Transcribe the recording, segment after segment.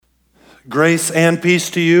Grace and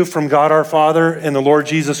peace to you from God our Father and the Lord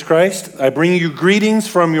Jesus Christ. I bring you greetings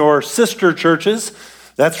from your sister churches.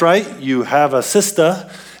 That's right, you have a sister.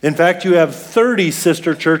 In fact, you have 30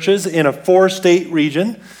 sister churches in a 4-state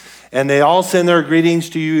region, and they all send their greetings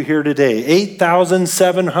to you here today.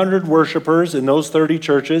 8,700 worshipers in those 30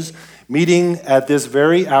 churches meeting at this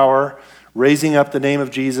very hour, raising up the name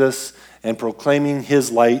of Jesus and proclaiming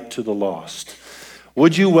his light to the lost.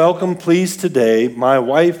 Would you welcome, please, today, my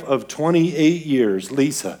wife of 28 years,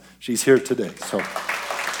 Lisa. She's here today.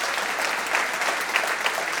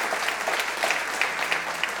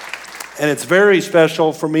 And it's very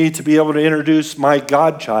special for me to be able to introduce my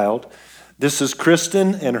godchild. This is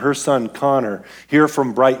Kristen and her son, Connor, here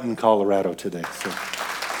from Brighton, Colorado today.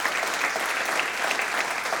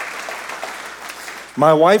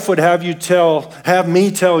 My wife would have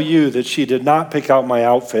me tell you that she did not pick out my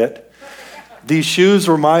outfit. These shoes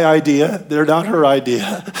were my idea. They're not her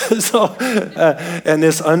idea. And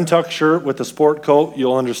this untucked shirt with the sport coat,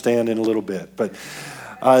 you'll understand in a little bit. But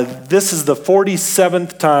this is the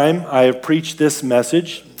 47th time I have preached this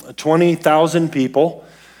message. 20,000 people.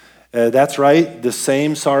 That's right, the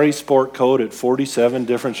same sorry sport coat at 47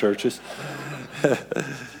 different churches.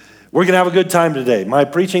 We're going to have a good time today. My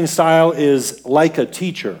preaching style is like a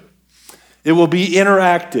teacher. It will be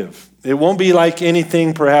interactive. It won't be like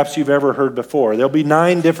anything perhaps you've ever heard before. There'll be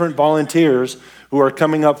 9 different volunteers who are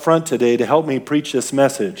coming up front today to help me preach this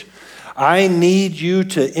message. I need you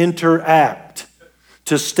to interact,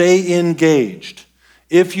 to stay engaged.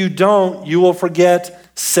 If you don't, you will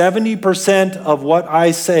forget 70% of what I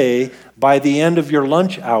say by the end of your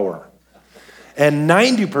lunch hour, and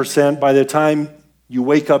 90% by the time you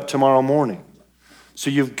wake up tomorrow morning. So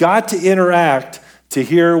you've got to interact to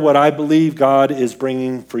hear what I believe God is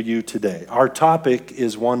bringing for you today. Our topic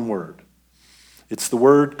is one word. It's the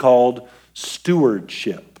word called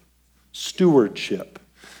stewardship. Stewardship.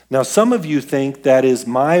 Now, some of you think that is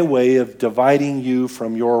my way of dividing you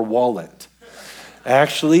from your wallet.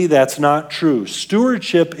 Actually, that's not true.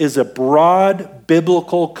 Stewardship is a broad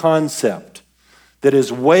biblical concept that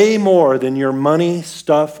is way more than your money,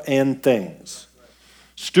 stuff, and things.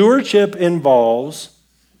 Stewardship involves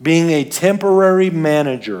being a temporary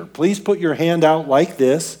manager. Please put your hand out like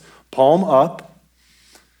this, palm up.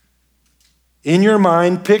 In your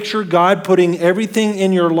mind, picture God putting everything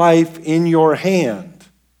in your life in your hand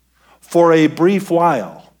for a brief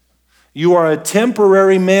while. You are a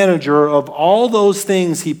temporary manager of all those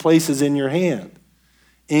things he places in your hand,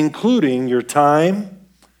 including your time,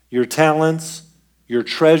 your talents, your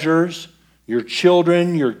treasures, your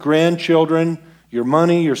children, your grandchildren, your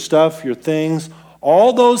money, your stuff, your things.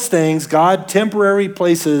 All those things God temporarily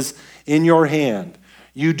places in your hand.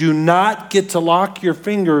 You do not get to lock your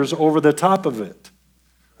fingers over the top of it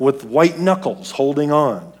with white knuckles holding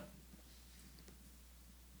on.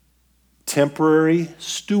 Temporary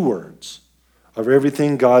stewards of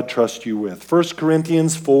everything God trusts you with. 1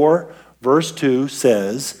 Corinthians 4, verse 2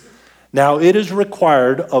 says, "Now it is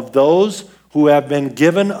required of those who have been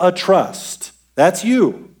given a trust." That's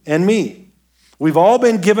you and me. We've all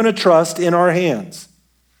been given a trust in our hands,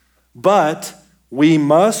 but we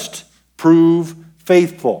must prove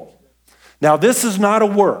faithful. Now, this is not a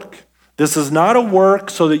work. This is not a work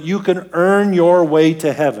so that you can earn your way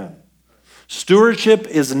to heaven. Stewardship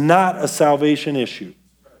is not a salvation issue.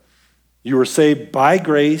 You are saved by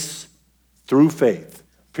grace through faith,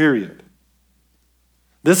 period.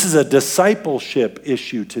 This is a discipleship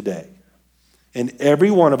issue today. And every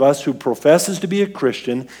one of us who professes to be a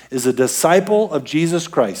Christian is a disciple of Jesus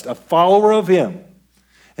Christ, a follower of him.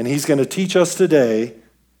 And he's going to teach us today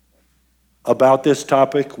about this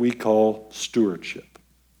topic we call stewardship.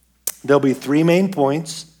 There'll be 3 main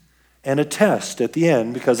points and a test at the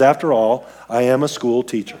end, because after all, I am a school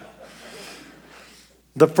teacher.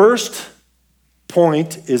 The first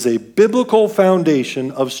point is a biblical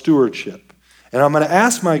foundation of stewardship. And I'm going to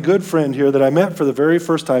ask my good friend here that I met for the very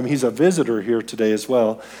first time, he's a visitor here today as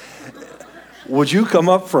well. Would you come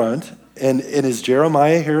up front? And is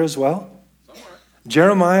Jeremiah here as well? Somewhere.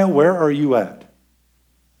 Jeremiah, where are you at?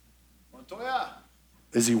 Montoya.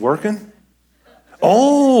 Is he working?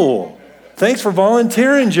 Oh, thanks for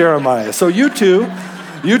volunteering, Jeremiah. So you two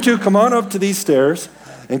come on up to these stairs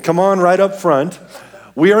and come on right up front.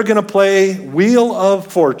 We are going to play Wheel of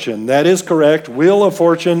Fortune. That is correct, Wheel of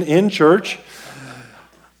Fortune in church.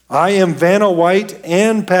 I am Vanna White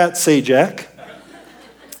and Pat Sajak.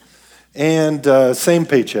 And same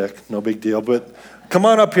paycheck, no big deal. But come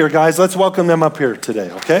on up here, guys. Let's welcome them up here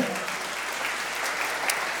today, okay?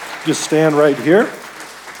 Just stand right here.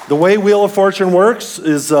 The way Wheel of Fortune works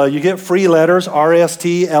is you get free letters,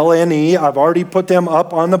 RSTLNE. I've already put them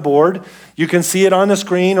up on the board. You can see it on the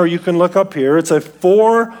screen or you can look up here. It's a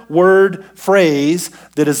 4-word phrase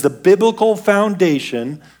that is the biblical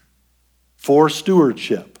foundation for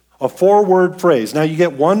stewardship. A 4-word phrase. Now you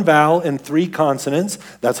get 1 vowel and 3 consonants.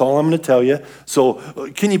 That's all I'm going to tell you. So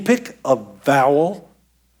can you pick a vowel?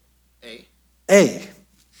 A. A.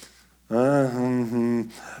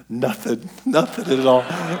 Nothing at all.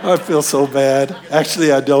 I feel so bad.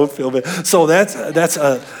 Actually, I don't feel bad. So that's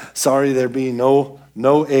sorry, there be no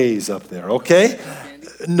A's up there, okay?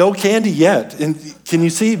 No candy yet. And can you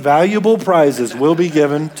see valuable prizes will be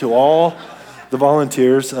given to all the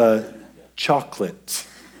volunteers? Chocolate.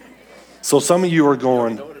 So some of you are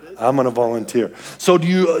going, I'm going to volunteer. So do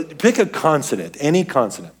you pick a consonant, any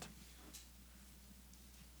consonant?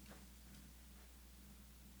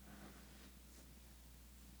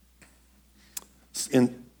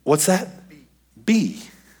 What's that? B.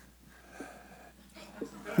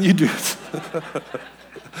 You do.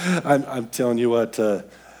 I'm telling you what,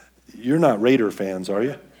 you're not Raider fans, are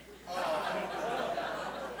you?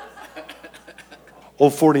 Oh,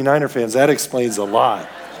 49er fans, that explains a lot.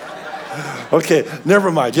 Okay,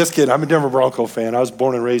 never mind, just kidding. I'm a Denver Bronco fan. I was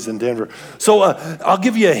born and raised in Denver. So I'll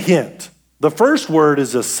give you a hint. The first word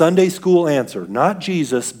is a Sunday school answer. Not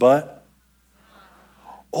Jesus, but...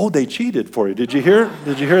 Oh, they cheated for you. Did you hear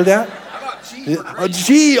that?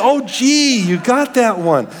 G. Oh, G. You got that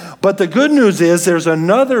one. But the good news is there's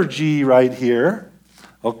another G right here.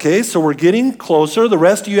 Okay, so we're getting closer. The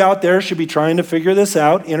rest of you out there should be trying to figure this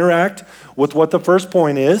out, interact with what the first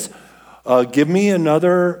point is. Give me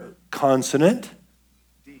another consonant.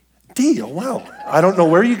 D. Oh, wow. I don't know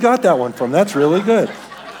where you got that one from. That's really good.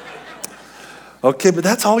 Okay, but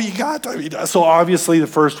that's all you got. I mean, so obviously the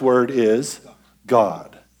first word is God.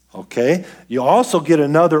 Okay? You also get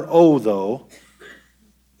another O, though.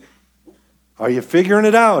 Are you figuring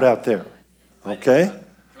it out there? Okay? Can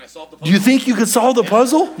I solve the puzzle? Do you think you could solve the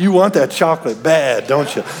puzzle? You want that chocolate bad,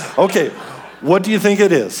 don't you? Okay, what do you think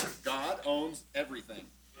it is? God owns everything.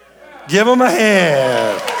 Give him a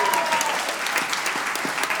hand.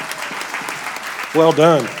 Well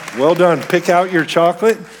done. Well done. Pick out your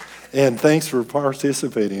chocolate. And thanks for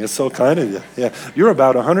participating. It's so kind of you. Yeah, you're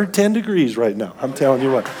about 110 degrees right now. I'm telling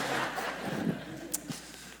you what.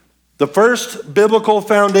 The first biblical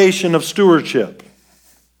foundation of stewardship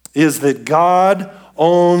is that God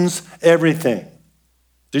owns everything.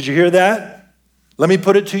 Did you hear that? Let me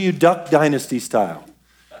put it to you Duck Dynasty style.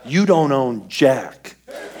 You don't own jack.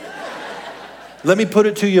 Let me put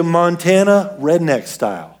it to you Montana redneck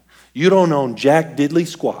style. You don't own jack diddly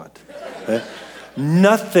squat. Okay?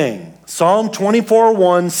 Nothing. Psalm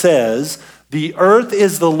 24:1 says, the earth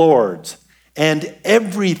is the Lord's and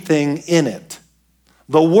everything in it,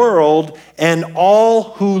 the world and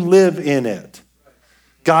all who live in it.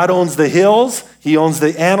 God owns the hills. He owns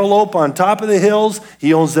the antelope on top of the hills.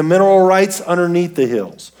 He owns the mineral rights underneath the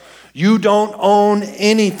hills. You don't own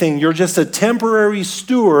anything. You're just a temporary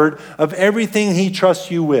steward of everything he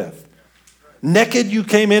trusts you with. Naked you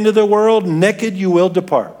came into the world, naked you will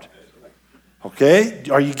depart. Okay?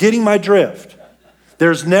 Are you getting my drift?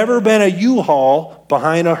 There's never been a U-Haul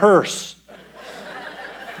behind a hearse.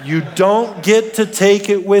 You don't get to take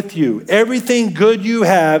it with you. Everything good you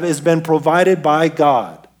have has been provided by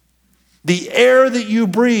God. The air that you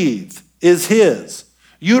breathe is his.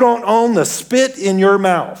 You don't own the spit in your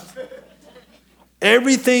mouth.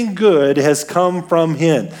 Everything good has come from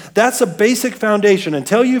him. That's a basic foundation.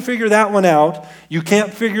 Until you figure that one out, you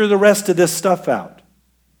can't figure the rest of this stuff out.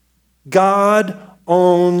 God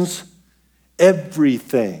owns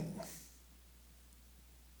everything.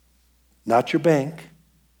 Not your bank,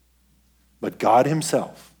 but God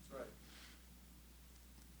himself.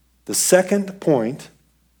 The second point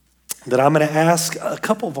that I'm going to ask a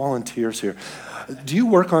couple volunteers here. Do you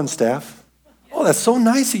work on staff? Oh, that's so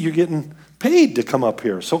nice that you're getting paid to come up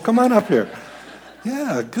here. So come on up here.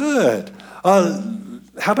 Yeah, good.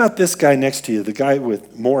 How about this guy next to you, the guy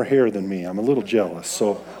with more hair than me? I'm a little jealous.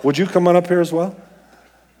 So would you come on up here as well?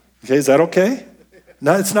 Okay, is that okay?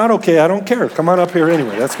 No, it's not okay. I don't care. Come on up here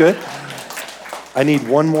anyway. That's good. I need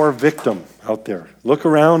one more victim out there. Look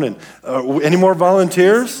around and any more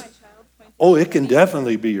volunteers? Oh, it can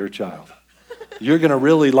definitely be your child. You're going to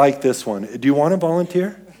really like this one. Do you want to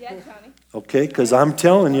volunteer? Yeah, Johnny. Okay, because I'm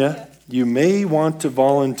telling you, you may want to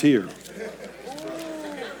volunteer.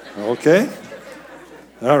 Okay?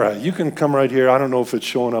 All right, you can come right here. I don't know if it's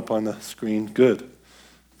showing up on the screen. Good.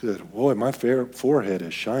 Good. Boy, my forehead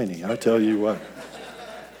is shiny. I tell you what.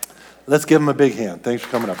 Let's give him a big hand. Thanks for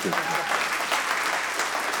coming up here.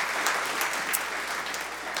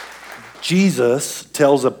 Jesus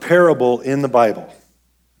tells a parable in the Bible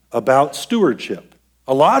about stewardship.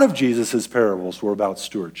 A lot of Jesus' parables were about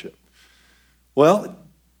stewardship. Well,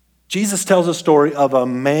 Jesus tells a story of a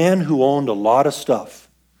man who owned a lot of stuff,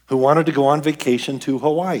 who wanted to go on vacation to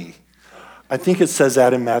Hawaii. I think it says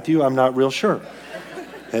that in Matthew. I'm not real sure.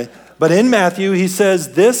 Okay? But in Matthew, he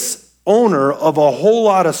says this owner of a whole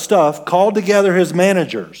lot of stuff called together his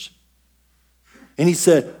managers. And he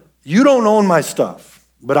said, you don't own my stuff,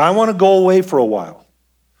 but I want to go away for a while.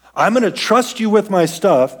 I'm going to trust you with my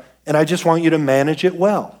stuff, and I just want you to manage it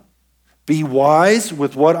well. Be wise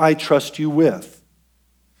with what I trust you with.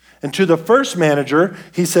 And to the first manager,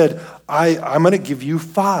 he said, I'm going to give you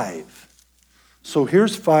 5. So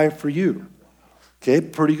here's 5 for you. Okay,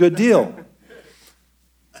 pretty good deal.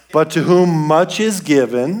 But to whom much is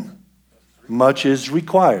given, much is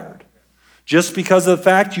required. Just because of the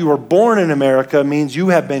fact you were born in America means you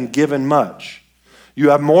have been given much. You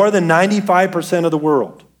have more than 95% of the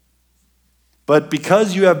world. But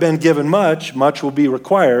because you have been given much, much will be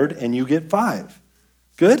required, and you get 5.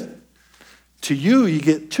 Good? To you, you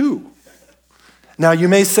get 2. Now, you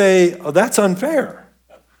may say, oh, that's unfair.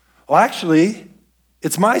 Well, actually,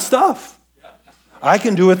 it's my stuff. I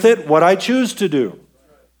can do with it what I choose to do.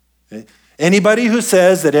 Okay? Anybody who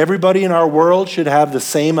says that everybody in our world should have the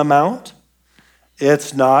same amount,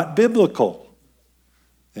 it's not biblical.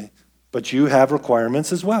 Okay? But you have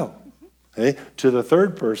requirements as well. Okay? To the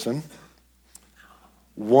third person,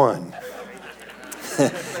 1.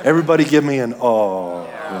 Everybody give me an oh.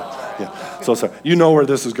 Yeah. So sorry. You know where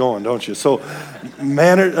this is going, don't you? So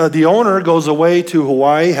the owner goes away to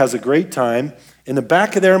Hawaii, has a great time. In the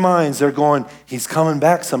back of their minds, they're going, he's coming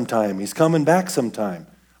back sometime. He's coming back sometime.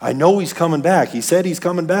 I know he's coming back. He said he's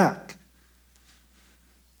coming back.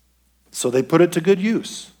 So they put it to good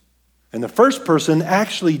use. And the first person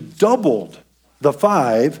actually doubled the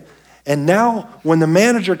 5. And now when the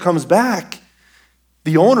manager comes back,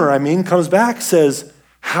 the owner, comes back, says,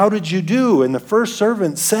 how did you do? And the first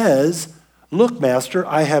servant says, look, master,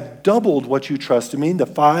 I have doubled what you trusted me. The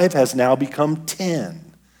 5 has now become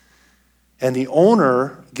 10. And the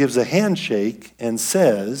owner gives a handshake and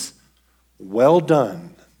says, well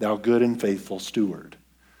done, thou good and faithful steward.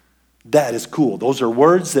 That is cool. Those are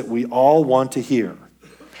words that we all want to hear.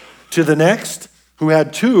 To the next, who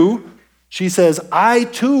had 2, she says, I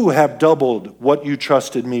too have doubled what you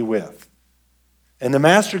trusted me with. And the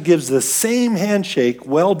master gives the same handshake,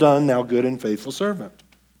 well done, thou good and faithful servant.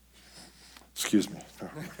 Excuse me.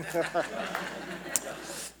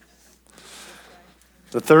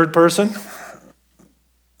 The third person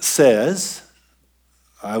says,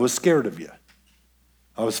 I was scared of you.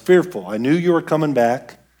 I was fearful. I knew you were coming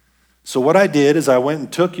back. So what I did is I went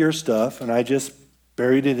and took your stuff and I just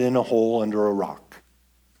buried it in a hole under a rock.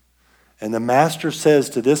 And the master says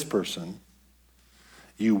to this person,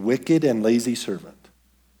 you wicked and lazy servant,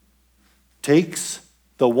 takes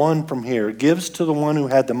the one from here, gives to the one who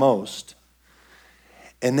had the most,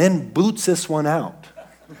 and then boots this one out.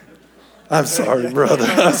 I'm sorry, brother.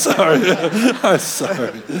 I'm sorry. I'm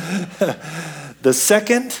sorry. The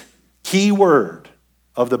second key word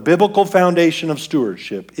of the biblical foundation of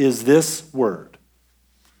stewardship is this word,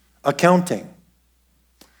 accounting.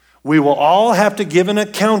 We will all have to give an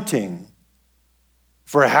accounting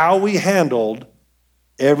for how we handled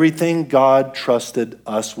everything God trusted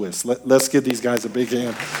us with. Let's give these guys a big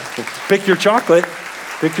hand. Pick your chocolate.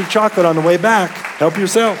 Pick your chocolate on the way back. Help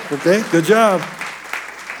yourself, okay? Good job.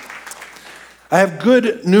 I have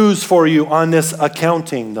good news for you on this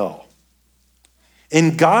accounting, though.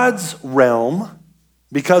 In God's realm,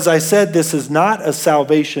 because I said this is not a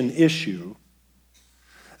salvation issue,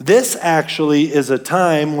 this actually is a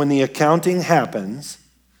time when the accounting happens,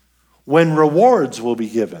 when rewards will be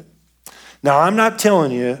given. Now, I'm not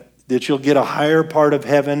telling you that you'll get a higher part of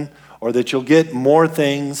heaven or that you'll get more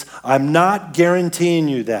things. I'm not guaranteeing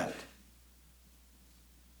you that.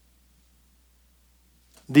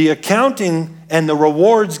 The accounting and the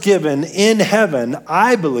rewards given in heaven,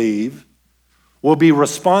 I believe, will be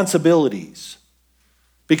responsibilities.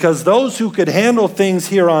 Because those who could handle things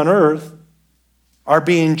here on earth are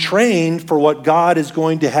being trained for what God is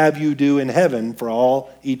going to have you do in heaven for all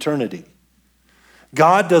eternity.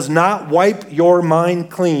 God does not wipe your mind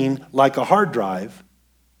clean like a hard drive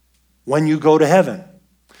when you go to heaven.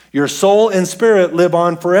 Your soul and spirit live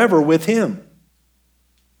on forever with Him.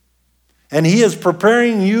 And He is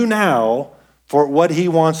preparing you now for what He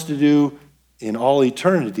wants to do in all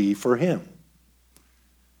eternity for Him.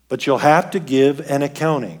 But you'll have to give an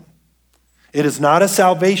accounting. It is not a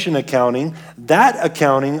salvation accounting. That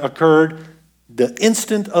accounting occurred the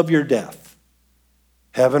instant of your death.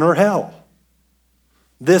 Heaven or hell.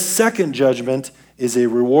 This second judgment is a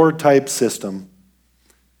reward type system.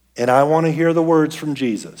 And I want to hear the words from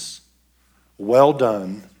Jesus. Well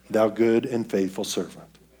done, thou good and faithful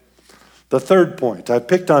servant. The third point, I've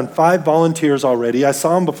picked on 5 volunteers already. I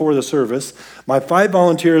saw them before the service. My 5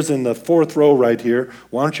 volunteers in the 4th row right here.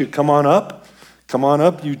 Why don't you come on up? Come on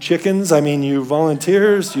up, you chickens. You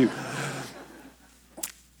volunteers.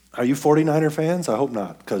 Are you 49er fans? I hope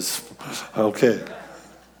not, because, okay.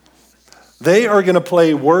 They are going to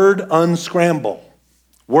play Word Unscramble.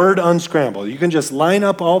 Word Unscramble. You can just line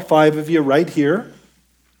up all 5 of you right here.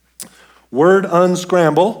 Word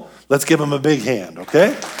Unscramble. Let's give them a big hand,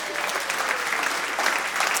 okay?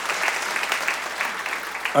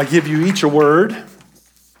 I give you each a word.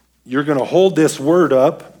 You're going to hold this word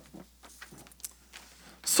up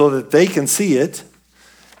so that they can see it.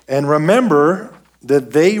 And remember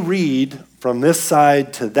that they read from this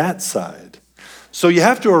side to that side. So you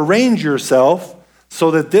have to arrange yourself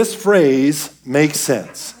so that this phrase makes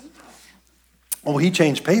sense. Oh, he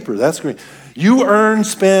changed paper. That's great. You earn,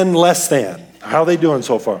 spend, less than. How are they doing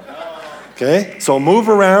so far? Okay, so move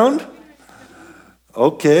around.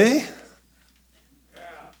 Okay.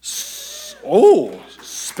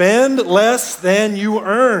 Spend less than you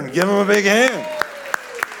earn. Give them a big hand.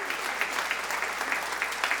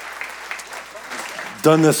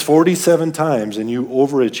 Done this 47 times, and you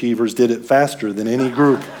overachievers did it faster than any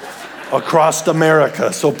group across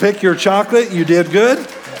America. So pick your chocolate. You did good.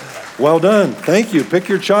 Well done. Thank you. Pick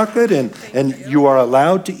your chocolate, and you are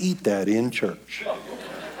allowed to eat that in church.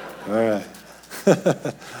 All right.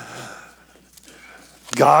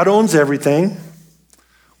 God owns everything.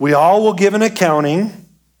 We all will give an accounting.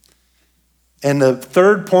 And the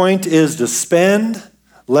third point is to spend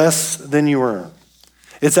less than you earn.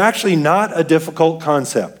 It's actually not a difficult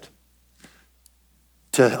concept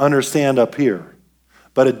to understand up here,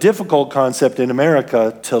 but a difficult concept in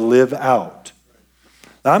America to live out.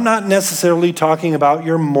 Now, I'm not necessarily talking about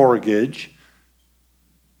your mortgage,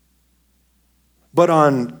 but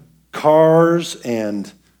on cars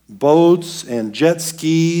and boats and jet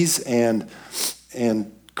skis and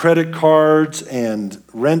credit cards and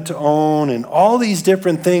rent to own and all these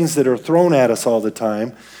different things that are thrown at us all the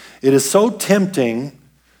time, it is so tempting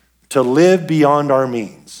to live beyond our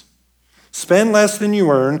means. Spend less than you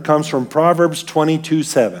earn comes from Proverbs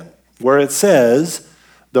 22:7, where it says,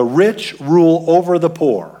 the rich rule over the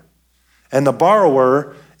poor, and the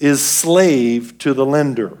borrower is slave to the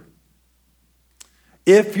lender.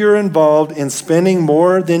 If you're involved in spending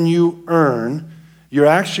more than you earn, you're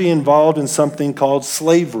actually involved in something called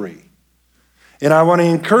slavery. And I want to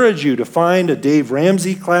encourage you to find a Dave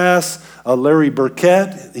Ramsey class, a Larry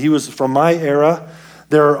Burkett. He was from my era.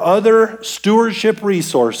 There are other stewardship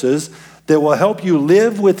resources that will help you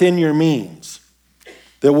live within your means,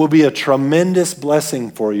 that will be a tremendous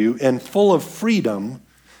blessing for you and full of freedom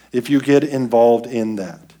if you get involved in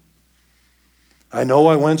that. I know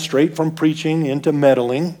I went straight from preaching into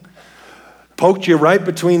meddling, poked you right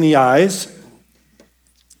between the eyes.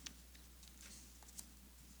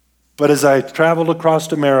 But as I traveled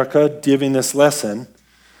across America giving this lesson,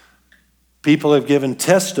 people have given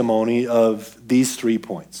testimony of these 3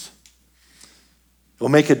 points. It will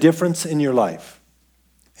make a difference in your life,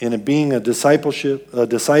 in being a disciple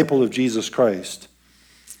of Jesus Christ,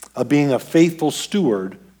 of being a faithful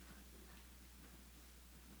steward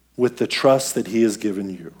with the trust that he has given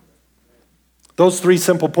you. Those 3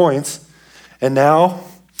 simple points. And now,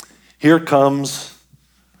 here comes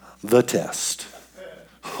the test.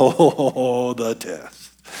 Oh, the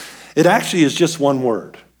test. It actually is just one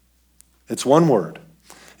word. It's one word.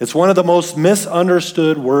 It's one of the most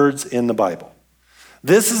misunderstood words in the Bible.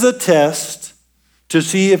 This is a test to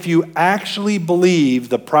see if you actually believe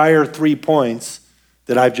the prior 3 points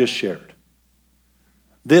that I've just shared.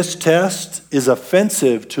 This test is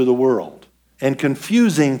offensive to the world and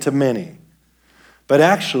confusing to many. But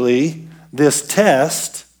actually, this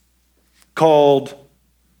test called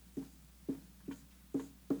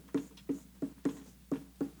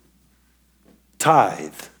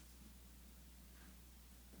tithe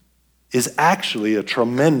is actually a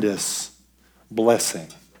tremendous blessing.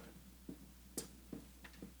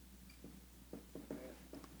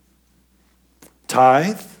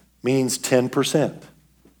 Tithe means 10%.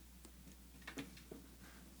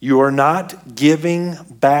 You are not giving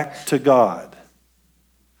back to God.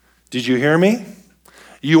 Did you hear me?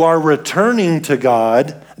 You are returning to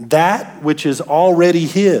God that which is already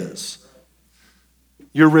his.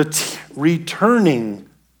 You're returning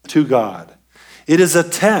to God. It is a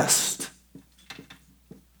test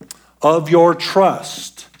of your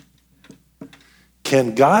trust.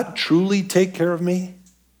 Can God truly take care of me?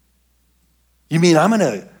 You mean I'm going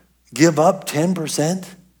to give up 10%?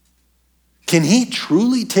 Can he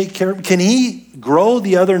truly take care of, can he grow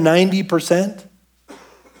the other 90%?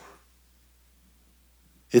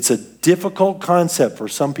 It's a difficult concept for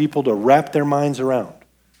some people to wrap their minds around.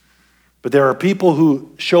 But there are people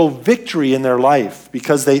who show victory in their life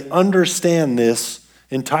because they understand this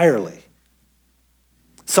entirely.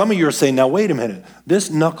 Some of you are saying, now wait a minute, this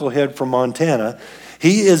knucklehead from Montana,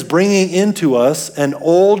 he is bringing into us an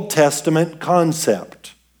Old Testament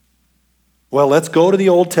concept. Well, let's go to the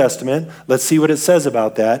Old Testament. Let's see what it says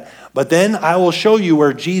about that. But then I will show you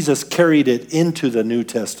where Jesus carried it into the New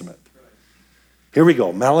Testament. Here we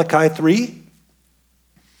go. Malachi 3.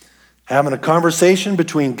 Having a conversation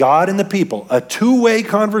between God and the people. A two-way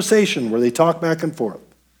conversation where they talk back and forth.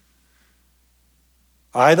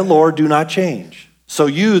 I, the Lord, do not change. So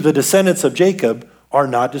you, the descendants of Jacob, are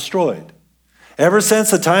not destroyed. Ever since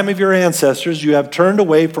the time of your ancestors, you have turned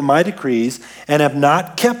away from my decrees and have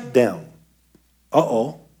not kept them.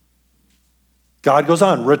 Uh-oh. God goes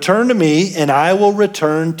on, return to me and I will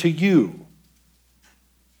return to you.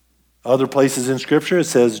 Other places in Scripture it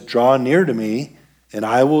says, draw near to me and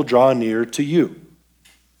I will draw near to you.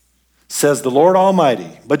 Says the Lord Almighty.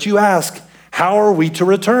 But you ask, how are we to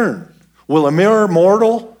return? Will a mere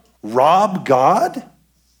mortal rob God?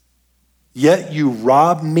 Yet you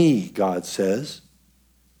rob me, God says.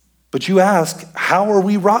 But you ask, how are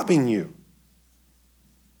we robbing you?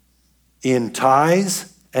 In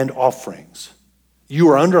tithes and offerings. You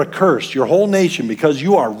are under a curse, your whole nation, because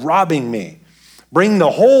you are robbing me. Bring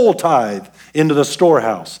the whole tithe into the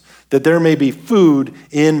storehouse, that there may be food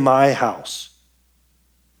in my house.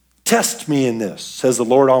 Test me in this, says the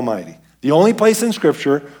Lord Almighty. The only place in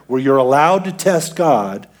Scripture where you're allowed to test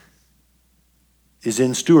God is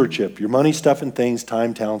in stewardship, your money, stuff, and things,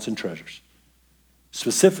 time, talents, and treasures.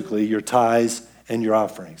 Specifically, your tithes and your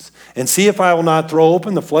offerings. And see if I will not throw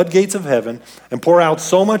open the floodgates of heaven and pour out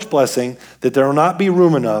so much blessing that there will not be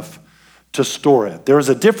room enough to store it. There is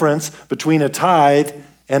a difference between a tithe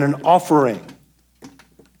and an offering.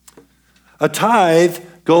 A tithe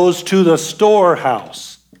goes to the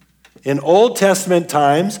storehouse. In Old Testament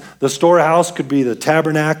times, the storehouse could be the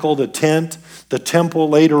tabernacle, the tent, the temple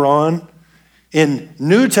later on. In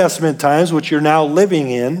New Testament times, which you're now living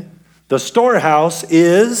in, the storehouse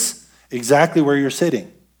is exactly where you're sitting.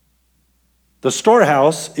 The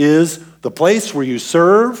storehouse is the place where you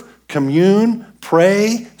serve, commune,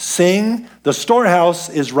 pray, sing. The storehouse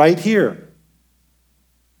is right here.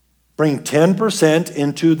 Bring 10%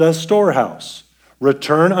 into the storehouse.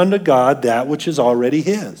 Return unto God that which is already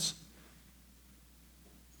his.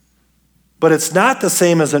 But it's not the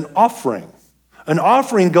same as an offering. An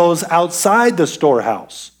offering goes outside the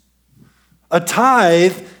storehouse. A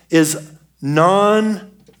tithe is non-controlled.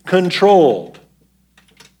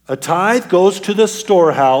 A tithe goes to the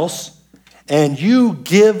storehouse and you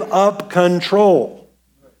give up control.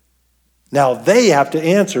 Now they have to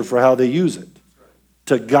answer for how they use it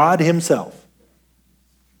to God himself.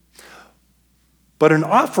 But an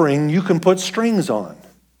offering you can put strings on.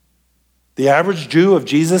 The average Jew of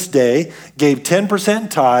Jesus' day gave 10%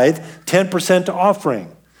 tithe, 10% to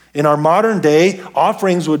offering. In our modern day,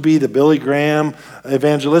 offerings would be the Billy Graham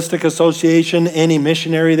Evangelistic Association, any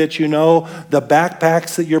missionary that you know, the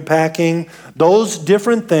backpacks that you're packing. Those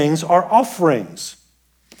different things are offerings.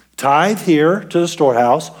 Tithe here to the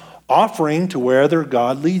storehouse, offering to wherever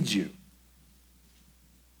God leads you.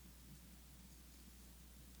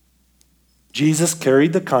 Jesus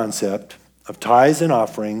carried the concept of tithes and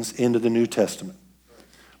offerings into the New Testament.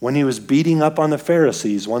 When he was beating up on the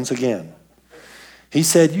Pharisees once again, he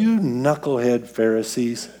said, you knucklehead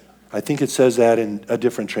Pharisees. I think it says that in a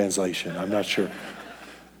different translation. I'm not sure.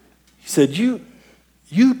 He said, you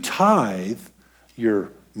tithe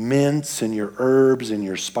your mints and your herbs and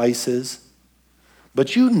your spices,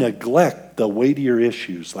 but you neglect the weightier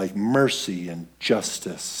issues like mercy and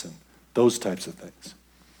justice and those types of things.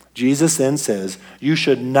 Jesus then says, you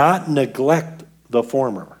should not neglect the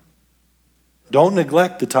former. Don't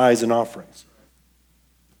neglect the tithes and offerings.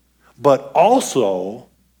 But also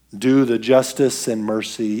do the justice and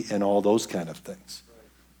mercy and all those kind of things.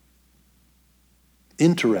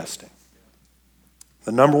 Interesting.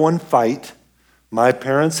 The number one fight my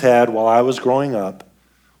parents had while I was growing up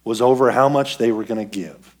was over how much they were going to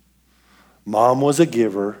give. Mom was a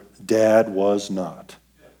giver, Dad was not.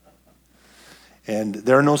 And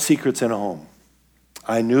there are no secrets in a home.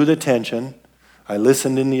 I knew the tension. I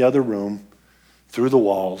listened in the other room through the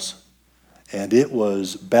walls. And it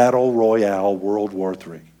was Battle Royale World War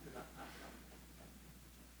III.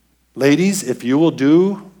 Ladies, if you will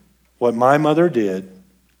do what my mother did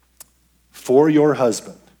for your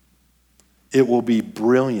husband, It will be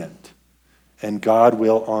brilliant, and God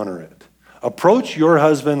will honor it. Approach your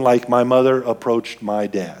husband like my mother approached my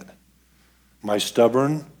dad, my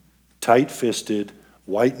stubborn, tight-fisted,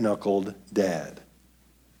 white-knuckled dad.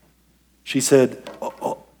 She said,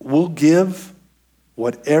 we'll give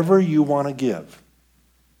whatever you want to give.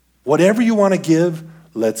 Whatever you want to give,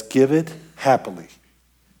 let's give it happily.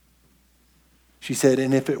 She said,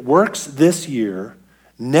 and if it works this year,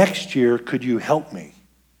 next year, could you help me?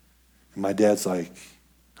 And my dad's like,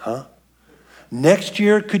 huh? Next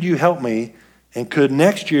year, could you help me? And could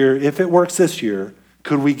next year, if it works this year,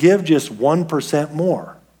 could we give just 1%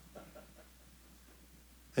 more?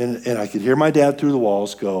 And I could hear my dad through the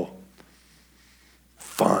walls go,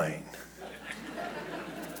 fine.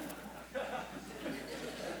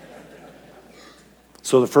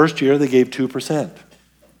 So the first year they gave 2%.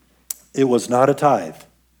 It was not a tithe,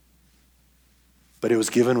 but it was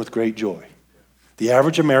given with great joy. The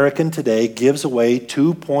average American today gives away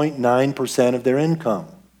 2.9% of their income.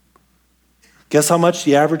 Guess how much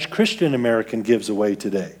the average Christian American gives away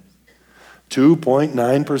today?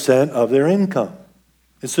 2.9% of their income.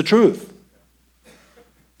 It's the truth.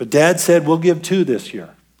 But Dad said, we'll give 2 this year,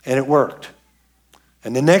 and it worked.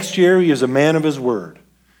 And the next year, he was a man of his word,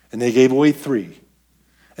 and they gave away 3.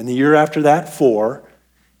 And the year after that, 4.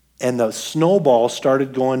 And the snowball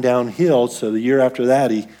started going downhill, so the year after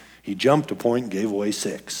that, he jumped a point and gave away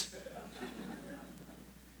 6.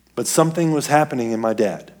 But something was happening in my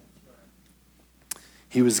dad.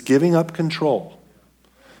 He was giving up control,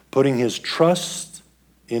 putting his trust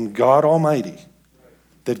in God Almighty,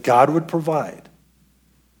 that God would provide.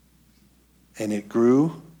 And it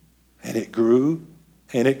grew, and it grew,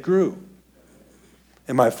 and it grew.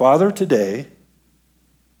 And my father today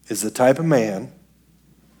is the type of man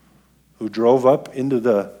who drove up into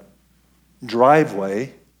the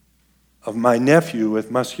driveway of my nephew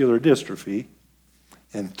with muscular dystrophy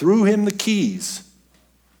and threw him the keys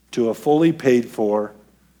to a fully paid for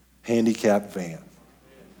handicapped van.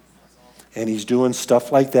 And he's doing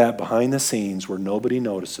stuff like that behind the scenes where nobody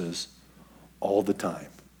notices all the time.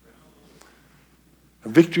 A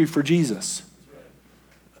victory for Jesus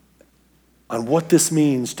on what this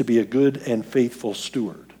means to be a good and faithful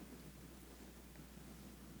steward.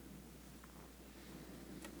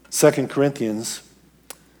 2 Corinthians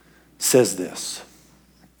says this.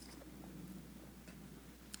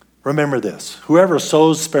 Remember this. Whoever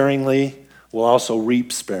sows sparingly will also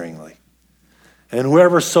reap sparingly. And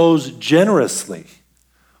whoever sows generously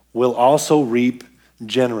will also reap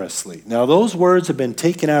generously. Now, those words have been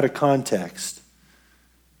taken out of context.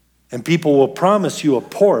 And people will promise you a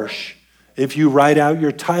Porsche if you write out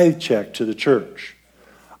your tithe check to the church.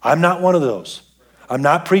 I'm not one of those. I'm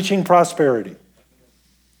not preaching prosperity.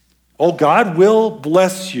 Oh, God will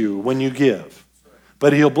bless you when you give.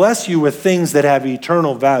 But he'll bless you with things that have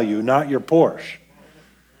eternal value, not your Porsche.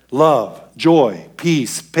 Love, joy,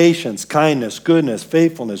 peace, patience, kindness, goodness,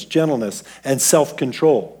 faithfulness, gentleness, and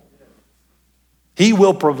self-control. He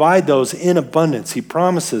will provide those in abundance. He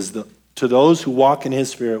promises to those who walk in his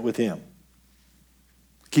spirit with him.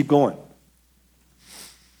 Keep going.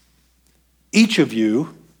 Each of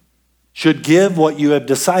you should give what you have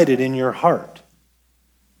decided in your heart,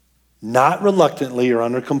 not reluctantly or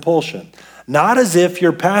under compulsion, not as if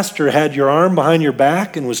your pastor had your arm behind your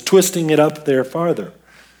back and was twisting it up there farther.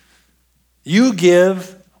 You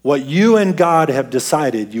give what you and God have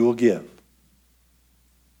decided you will give,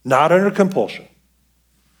 not under compulsion.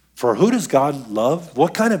 For who does God love?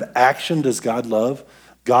 What kind of action does God love?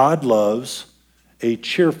 God loves a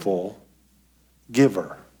cheerful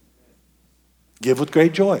giver. Give with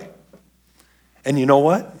great joy. And you know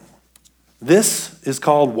what? This is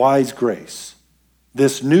called wise grace.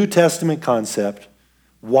 This New Testament concept,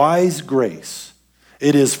 wise grace.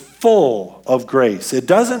 It is full of grace. It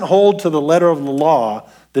doesn't hold to the letter of the law,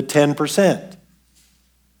 the 10%.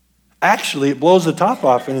 Actually, it blows the top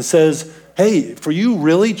off and it says, hey, for you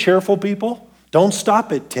really cheerful people, don't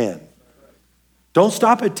stop at 10. Don't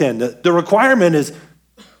stop at 10. The requirement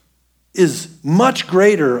is much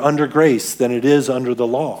greater under grace than it is under the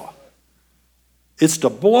law. It's to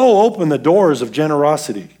blow open the doors of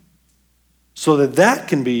generosity so that that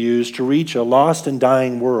can be used to reach a lost and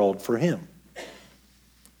dying world for him.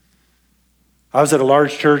 I was at a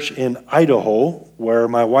large church in Idaho where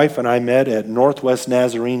my wife and I met at Northwest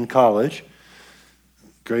Nazarene College.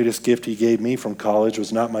 Greatest gift he gave me from college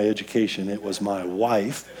was not my education, it was my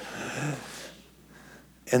wife.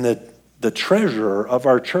 And the treasurer of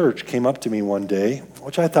our church came up to me one day,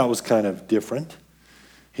 which I thought was kind of different.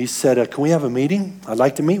 He said, can we have a meeting? I'd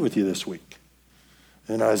like to meet with you this week.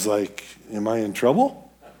 And I was like, am I in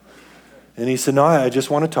trouble? And he said, no, I just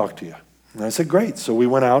want to talk to you. And I said, great. So we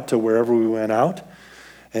went out to wherever we went out.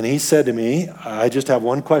 And he said to me, I just have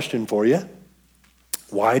one question for you.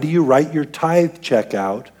 Why do you write your tithe check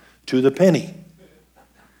out to the penny?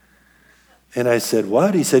 And I said,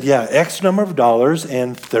 what? He said, yeah, X number of dollars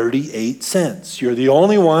and 38 cents. You're the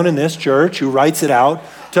only one in this church who writes it out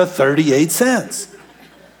to 38 cents.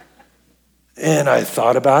 And I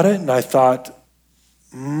thought about it, and I thought,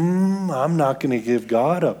 I'm not going to give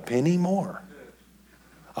God a penny more.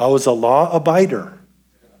 I was a law abider,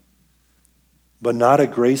 but not a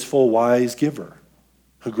graceful, wise giver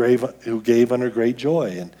who gave under great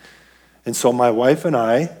joy. And so my wife and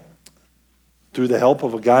I, through the help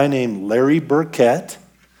of a guy named Larry Burkett,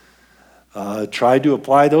 tried to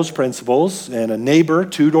apply those principles, and a neighbor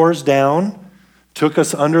 2 doors down took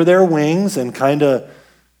us under their wings and kind of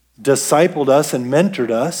discipled us and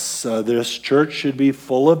mentored us. This church should be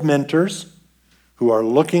full of mentors who are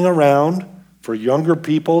looking around for younger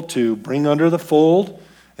people to bring under the fold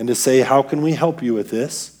and to say, how can we help you with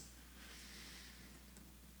this?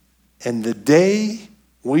 And the day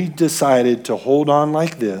we decided to hold on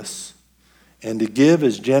like this and to give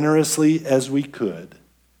as generously as we could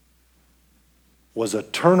was a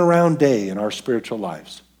turnaround day in our spiritual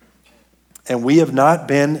lives. And we have not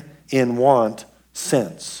been in want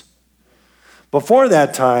since. Before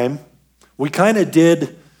that time, we kind of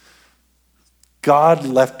did God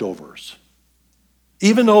leftovers.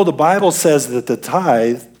 Even though the Bible says that the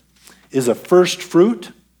tithe is a first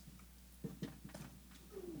fruit,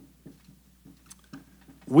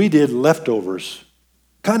 we did leftovers,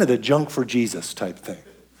 kind of the junk for Jesus type thing.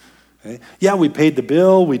 Okay? Yeah, we paid the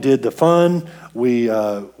bill, we did the fun, we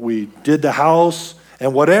did the house,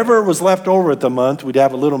 and whatever was left over at the month, we'd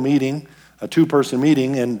have a little meeting, a 2-person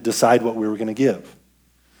meeting, and decide what we were going to give.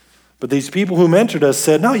 But these people who mentored us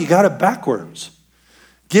said, no, you got it backwards.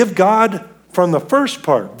 Give God from the first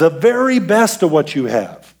part, the very best of what you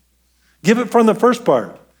have. Give it from the first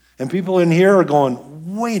part. And people in here are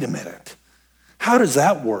going, wait a minute. How does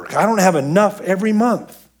that work? I don't have enough every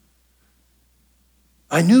month.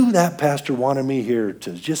 I knew that pastor wanted me here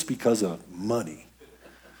just because of money.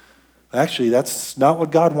 Actually, that's not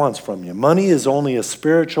what God wants from you. Money is only a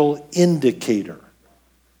spiritual indicator.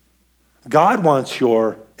 God wants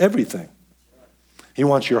your everything. He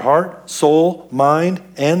wants your heart, soul, mind,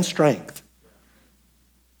 and strength.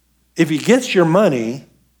 If he gets your money,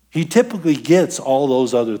 he typically gets all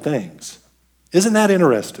those other things. Isn't that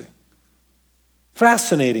interesting?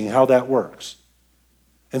 Fascinating how that works.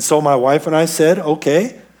 And so my wife and I said,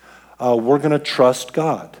 okay, we're going to trust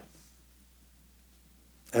God.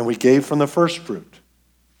 And we gave from the first fruit.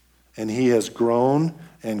 And he has grown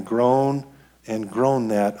and grown and grown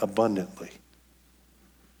that abundantly.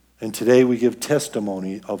 And today we give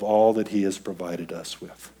testimony of all that he has provided us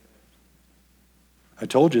with. I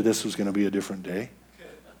told you this was going to be a different day.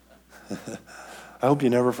 I hope you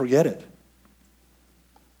never forget it.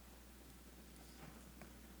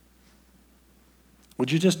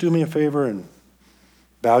 Would you just do me a favor and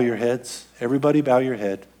bow your heads? Everybody bow your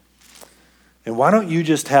head. And why don't you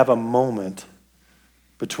just have a moment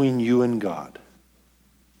between you and God?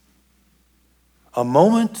 A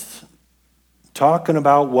moment talking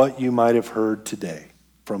about what you might have heard today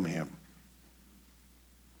from him.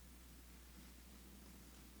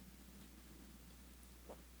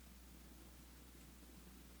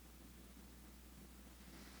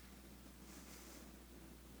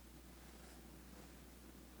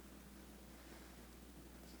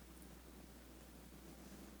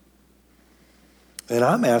 And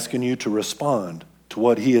I'm asking you to respond to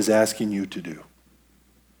what he is asking you to do.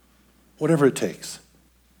 Whatever it takes.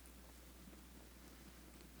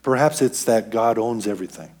 Perhaps it's that God owns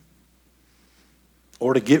everything.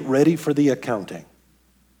 Or to get ready for the accounting.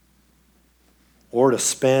 Or to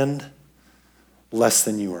spend less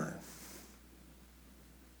than you earn.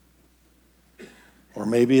 Or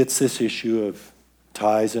maybe it's this issue of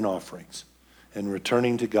tithes and offerings and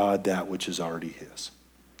returning to God that which is already his.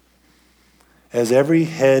 As every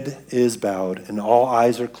head is bowed and all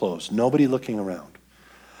eyes are closed, nobody looking around,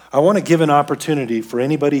 I want to give an opportunity for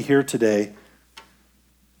anybody here today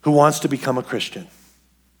who wants to become a Christian.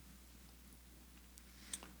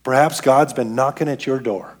 Perhaps God's been knocking at your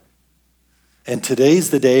door, and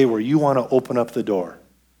today's the day where you want to open up the door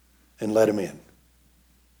and let him in.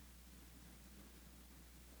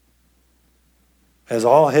 As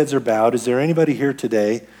all heads are bowed, is there anybody here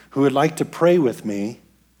today who would like to pray with me,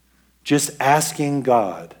 just asking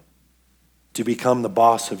God to become the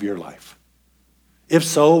boss of your life? If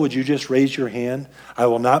so, would you just raise your hand? I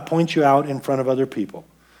will not point you out in front of other people.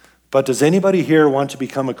 But does anybody here want to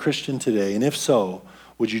become a Christian today? And if so,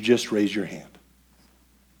 would you just raise your hand?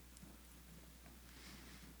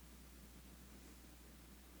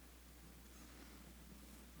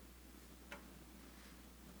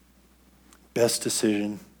 best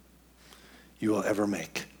decision you will ever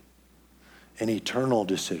make, an eternal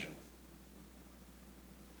decision.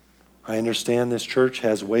 I understand this church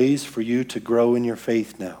has ways for you to grow in your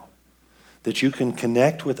faith now, that you can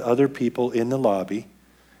connect with other people in the lobby,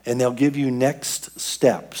 and they'll give you next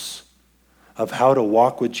steps of how to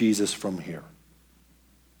walk with Jesus from here.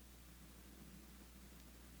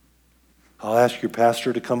 I'll ask your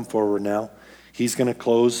pastor to come forward now. He's going to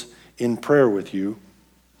close in prayer with you.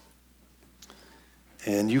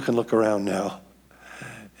 And you can look around now.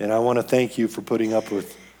 And I want to thank you for putting up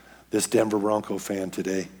with this Denver Bronco fan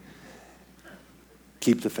today.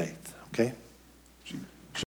 Keep the faith, okay?